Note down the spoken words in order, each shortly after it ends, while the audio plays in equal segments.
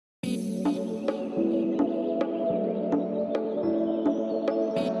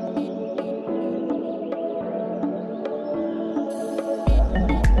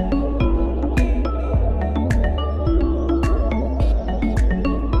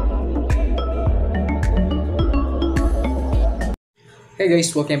Hey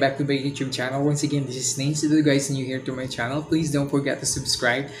guys, welcome back to my YouTube channel. Once again, this is Nate. So if you guys new here to my channel, please don't forget to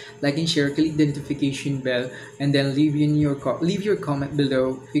subscribe, like and share, click the notification bell, and then leave your comment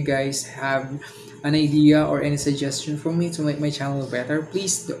below. If you guys have an idea or any suggestion for me to make my channel better,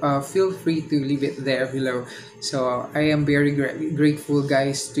 please feel free to leave it there below. So I am very grateful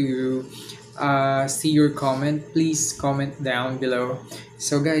guys to see your comment. Please comment down below.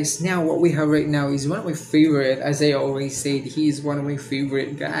 So guys, now what we have right now is one of my favorite, as I always said, he is one of my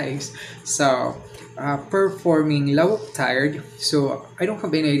favorite guys. So performing Love of Tired. So I don't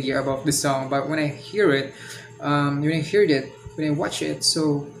have any idea about the song, but when I hear it, when I watch it,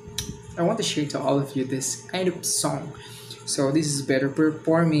 so I want to share to all of you this kind of song. So this is better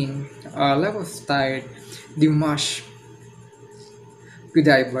performing Love of Tired, Dimash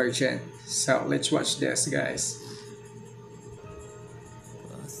Goodbye version. So let's watch this guys.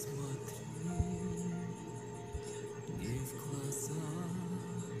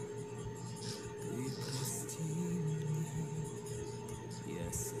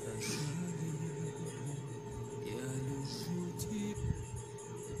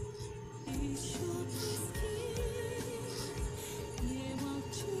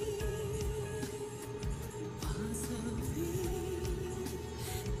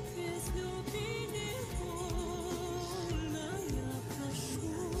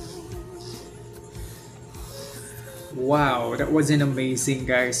 Wow, that was an amazing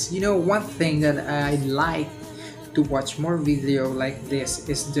guys. You know, one thing that I like to watch more video like this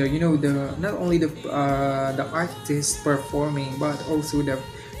is the the not only the artist performing, but also the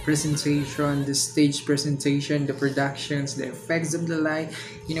presentation, the stage presentation, the productions, the effects of the light,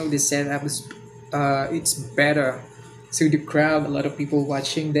 the setup is it's better. So the crowd, a lot of people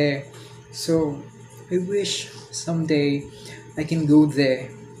watching there. So I wish someday I can go there.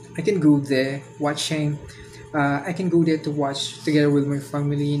 I can go there watching. I can go there to watch together with my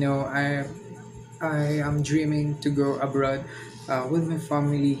family. I am dreaming to go abroad with my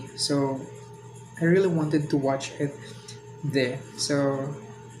family. So I really wanted to watch it there. So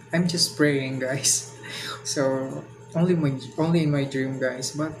I'm just praying, guys. So only in my dream,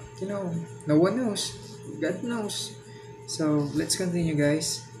 guys. But no one knows. God knows. So let's continue,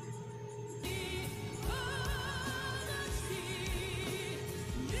 guys.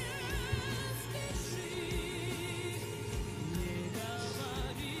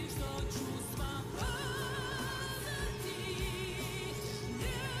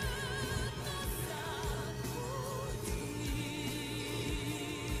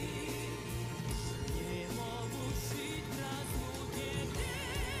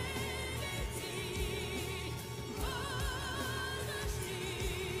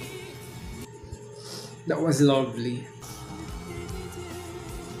 That was lovely.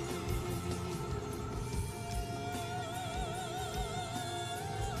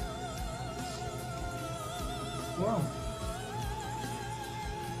 Wow.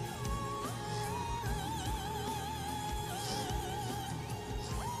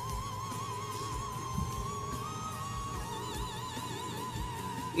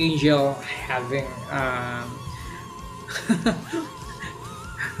 Angel having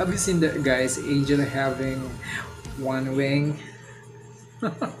have you seen that guys? Angel having one wing.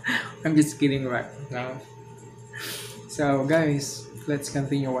 I'm just kidding right now. So guys, let's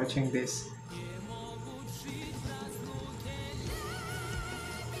continue watching this.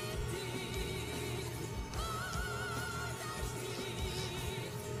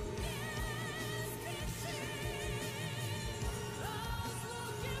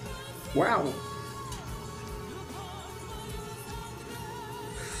 Wow.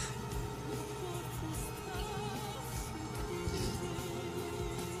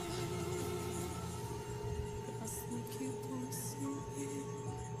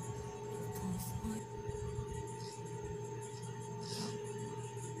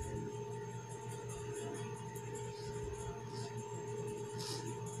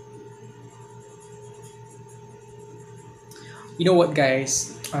 You know what,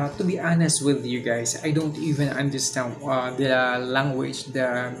 guys? To be honest with you guys, I don't even understand the language,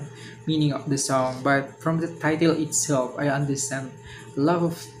 the meaning of the song. But from the title itself, I understand "Love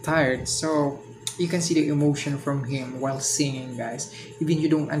of Tired." So you can see the emotion from him while singing, guys. Even you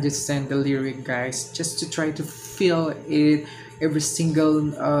don't understand the lyric, guys, just to try to feel it. Every single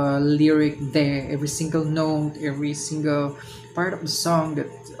lyric there, every single note, every single part of the song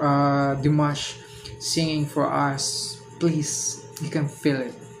that Dimash singing for us. Please, you can feel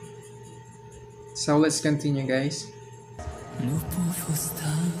it. So let's continue, guys. Любовь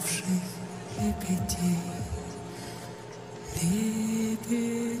уставших лебедей,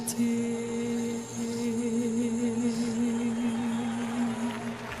 лебедей.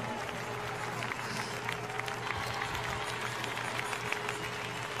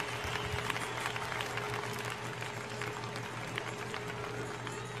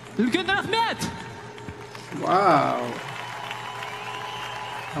 الكل رحمات. Wow,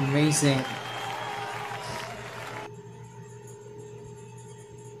 amazing.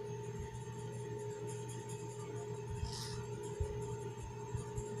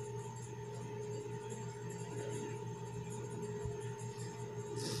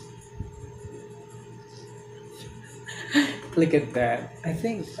 Look at that. I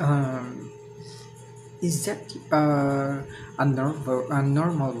think is that a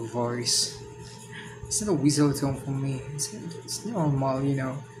normal voice? It's not a whistle tone for me. It's normal,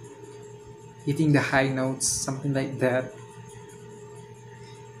 hitting the high notes, something like that.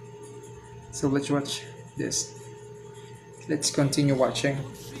 So let's watch this. Let's continue watching.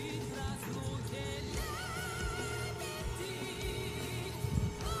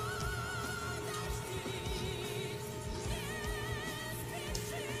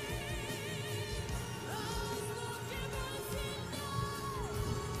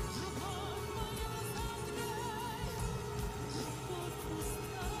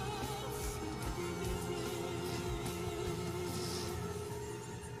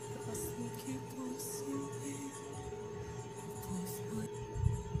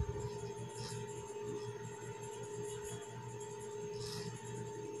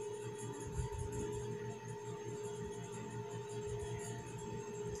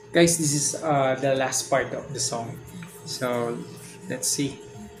 Guys, this is the last part of the song. So let's see.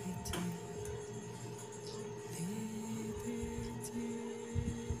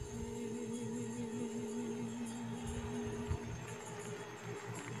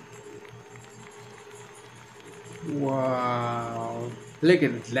 Wow, look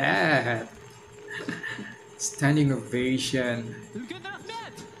at that. Standing ovation. الكل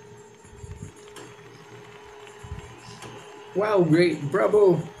رحمات. Wow, great.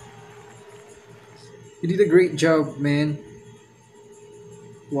 Bravo. You did a great job, man.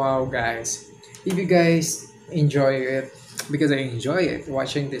 Wow, guys. If you guys enjoy it, because I enjoy it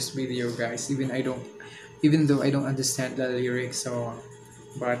watching this video, guys. Even though I don't understand the lyrics, so,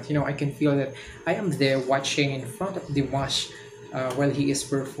 but I can feel that I am there watching in front of Dimash while he is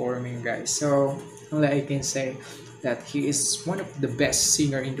performing, guys. So only I can say that he is one of the best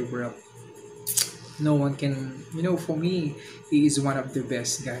singer in the world. No one can, for me, he is one of the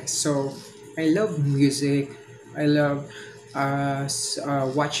best, guys. So I love music. I love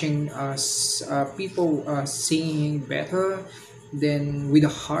watching people singing better than with a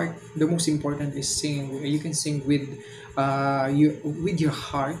heart. The most important is singing. You can sing with your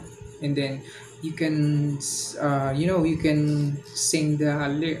heart, and then you can you can sing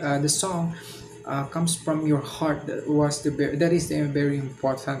the song comes from your heart. That is very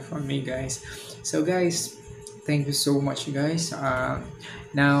important for me, guys. So guys, thank you so much, guys.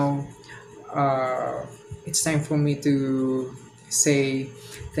 Now it's time for me to say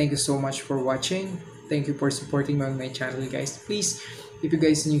thank you so much for watching. Thank you for supporting me on my channel, guys. Please, if you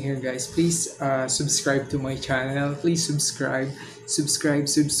guys new here, guys, please subscribe to my channel. Please subscribe,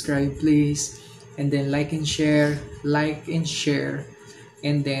 please. And then like and share,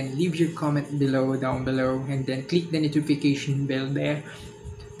 and then leave your comment down below, and then click the notification bell there,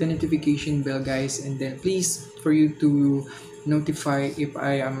 guys. And then please, for you to notify if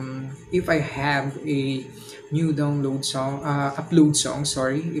I have a new upload song,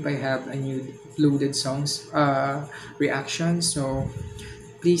 sorry, if I have a new uploaded songs reaction. So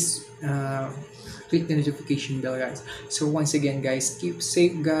please click the notification bell, guys. So once again, guys, keep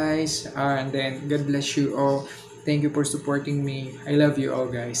safe, guys, and then God bless you all. Thank you for supporting me. I love you all,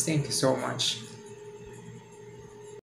 guys. Thank you so much.